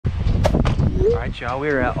Alright y'all,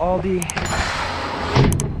 we're at Aldi.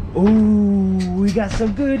 Ooh, we got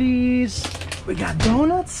some goodies. We got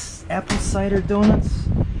donuts, apple cider donuts.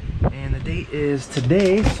 And the date is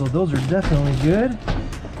today, so those are definitely good.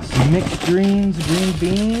 Some mixed greens, green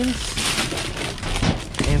beans,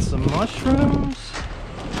 and some mushrooms.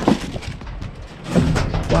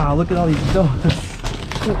 Wow, look at all these donuts.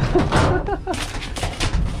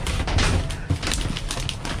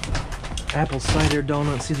 Apple cider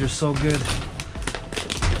donuts, these are so good.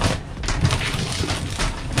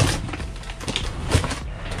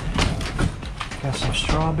 Got some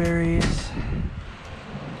strawberries.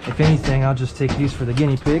 If anything, I'll just take these for the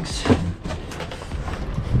guinea pigs.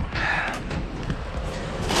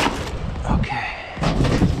 Okay.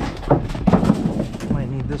 Might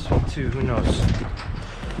need this one too, who knows?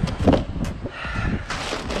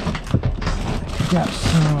 Got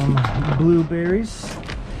some blueberries.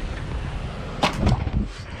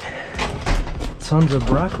 Tons of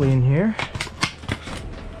broccoli in here.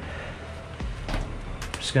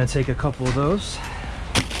 Just gonna take a couple of those.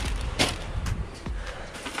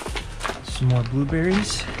 Some more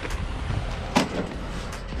blueberries.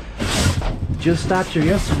 Just stopped here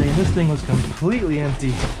yesterday and this thing was completely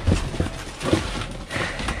empty.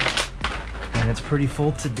 And it's pretty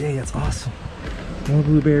full today, that's awesome. More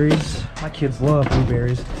blueberries. My kids love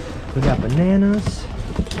blueberries. We got bananas.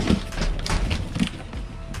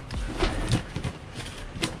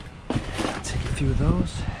 Take a few of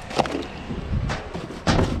those.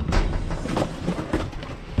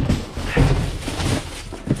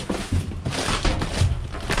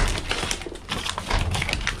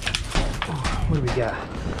 What do we got?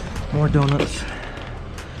 More donuts,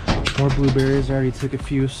 more blueberries. I already took a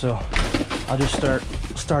few, so I'll just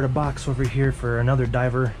start a box over here for another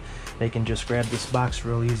diver. They can just grab this box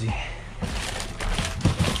real easy.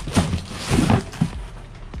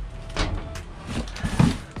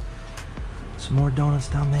 Some more donuts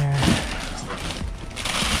down there.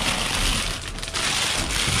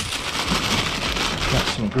 Got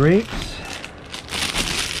some grapes.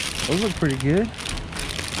 Those look pretty good.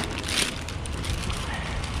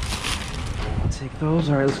 Take those.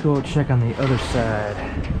 All right, let's go check on the other side.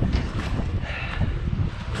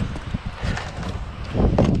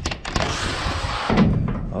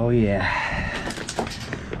 Oh yeah,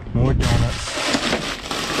 more donuts.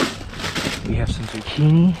 We have some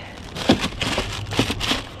zucchini.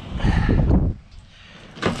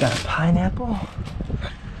 Got a pineapple.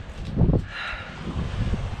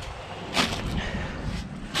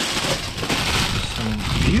 Some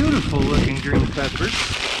beautiful looking green peppers.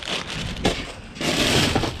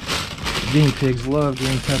 Guinea pigs love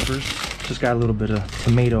green peppers. Just got a little bit of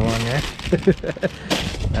tomato on there.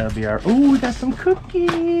 That'll be our... Ooh, we got some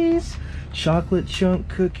cookies! Chocolate chunk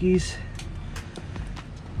cookies.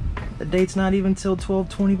 The date's not even till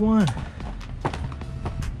 12/21.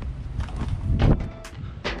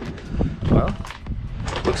 Well,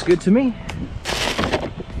 looks good to me.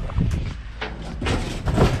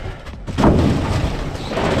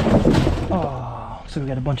 Oh, so we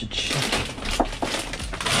got a bunch of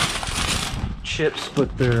chips,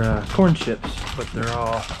 but they're corn chips, but they're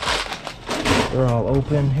all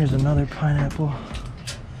open. Here's another pineapple.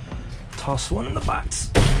 Toss one in the box.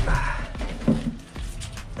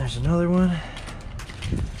 There's another one.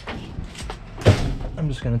 I'm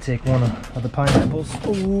just gonna take one of the pineapples.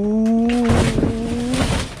 Ooh.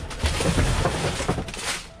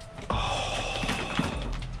 Oh.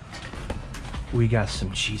 We got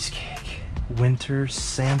some cheesecake. Winter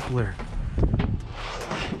sampler.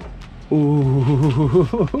 Ooh.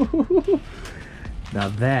 Now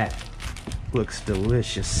that looks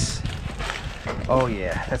delicious. Oh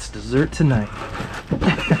yeah, that's dessert tonight.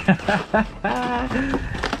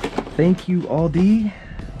 Thank you, Aldi.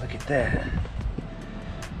 Look at that.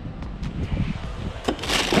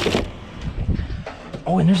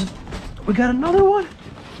 Oh, and we got another one.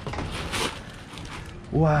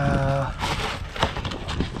 Wow.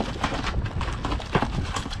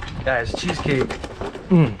 Guys, cheesecake.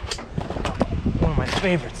 One of my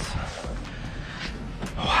favorites.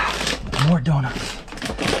 Wow, more donuts.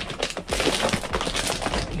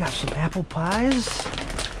 We got some apple pies.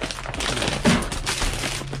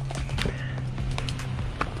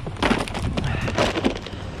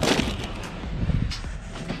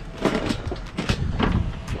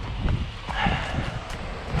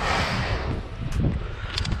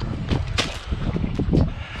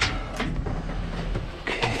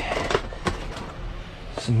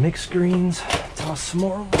 Some mixed greens. Toss some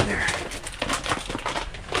more over there.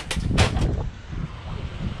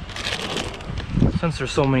 Since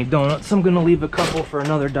there's so many donuts, I'm gonna leave a couple for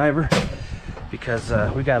another diver because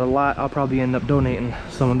we got a lot. I'll probably end up donating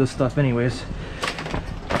some of this stuff anyways.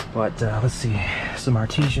 But let's see, some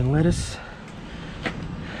artesian lettuce.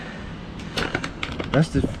 That's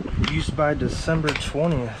the use by December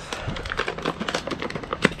 20th.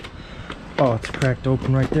 Oh, it's cracked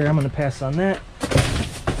open right there. I'm gonna pass on that.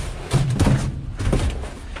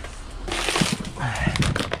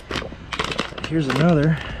 Here's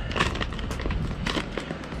another.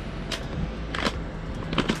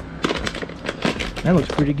 That looks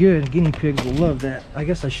pretty good. Guinea pigs will love that. I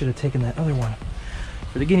guess I should have taken that other one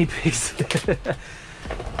for the guinea pigs.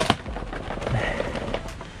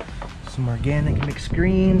 Some organic mixed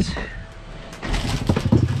greens.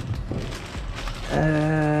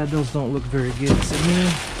 Those don't look very good to me.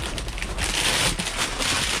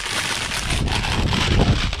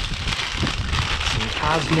 Some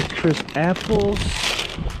Cosmic Crisp apples.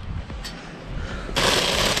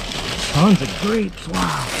 Tons of grapes.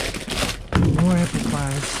 Wow. More apple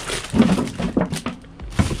pies.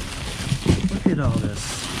 Look at all this.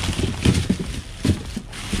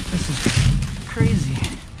 This is crazy.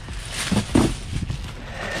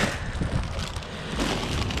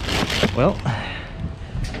 Well,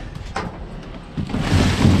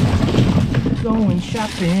 going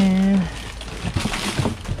shopping.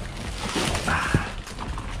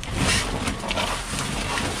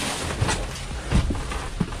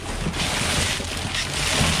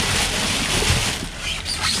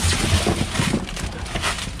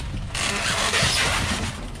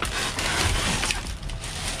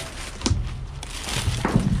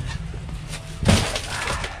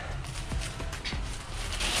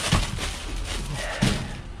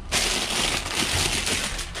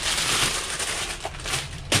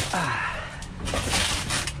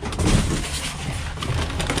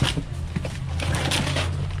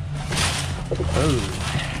 Oh,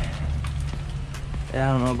 yeah,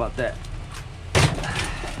 I don't know about that.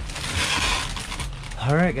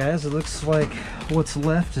 Alright guys, it looks like what's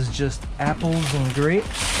left is just apples and grapes.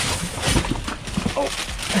 Oh,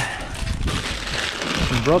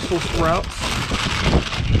 some Brussels sprouts.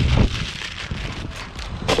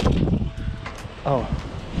 Oh,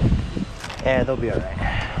 yeah, they'll be alright.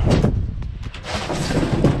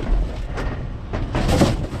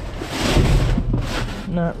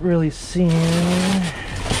 Not really seeing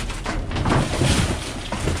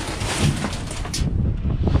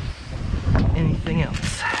anything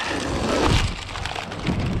else.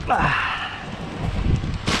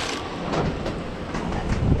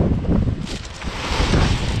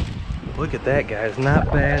 Look at that, guys.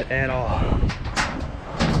 Not bad at all.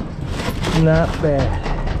 Not bad.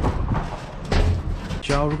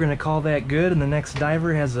 Y'all, we're gonna call that good, and the next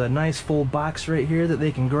diver has a nice full box right here that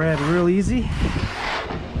they can grab real easy.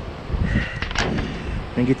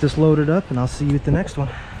 And get this loaded up, and I'll see you at the next one.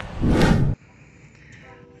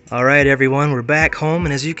 Alright everyone, we're back home,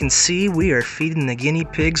 and as you can see, we are feeding the guinea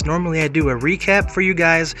pigs. Normally I do a recap for you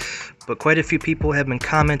guys, but quite a few people have been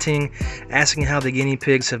commenting, asking how the guinea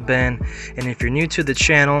pigs have been. And if you're new to the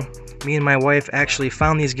channel, me and my wife actually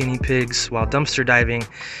found these guinea pigs while dumpster diving.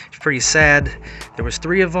 It's pretty sad. There was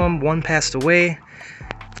 3 of them, 1 passed away,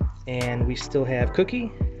 and we still have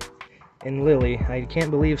Cookie and Lily. I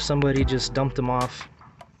can't believe somebody just dumped them off.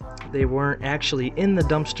 They weren't actually in the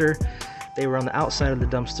dumpster. They were on the outside of the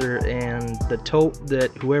dumpster, and the tote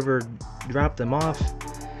that whoever dropped them off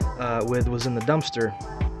with was in the dumpster.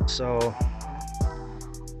 So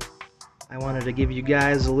I wanted to give you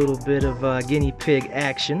guys a little bit of guinea pig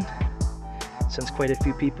action, since quite a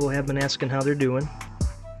few people have been asking how they're doing.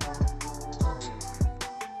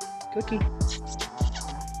 Cookie.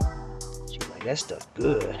 She like, that stuff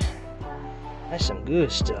good. That's some good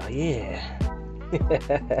stuff, yeah.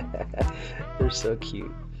 They're so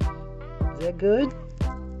cute. Is that good?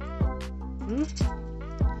 Hmm?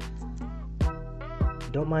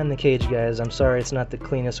 Don't mind the cage, guys. I'm sorry it's not the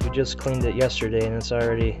cleanest. We just cleaned it yesterday, and it's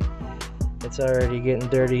already getting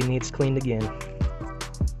dirty. Needs cleaned again.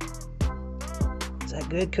 Is that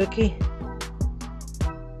good, Cookie?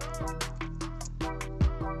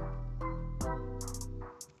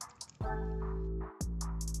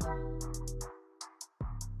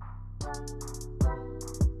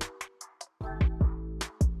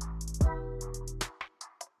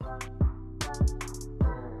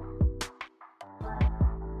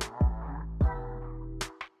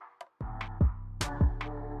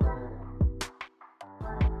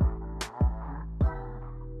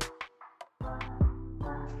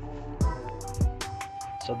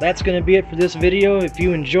 So that's going to be it for this video. If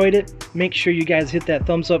you enjoyed it, make sure you guys hit that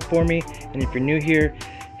thumbs up for me. And if you're new here,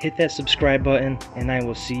 hit that subscribe button, and I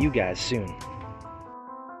will see you guys soon.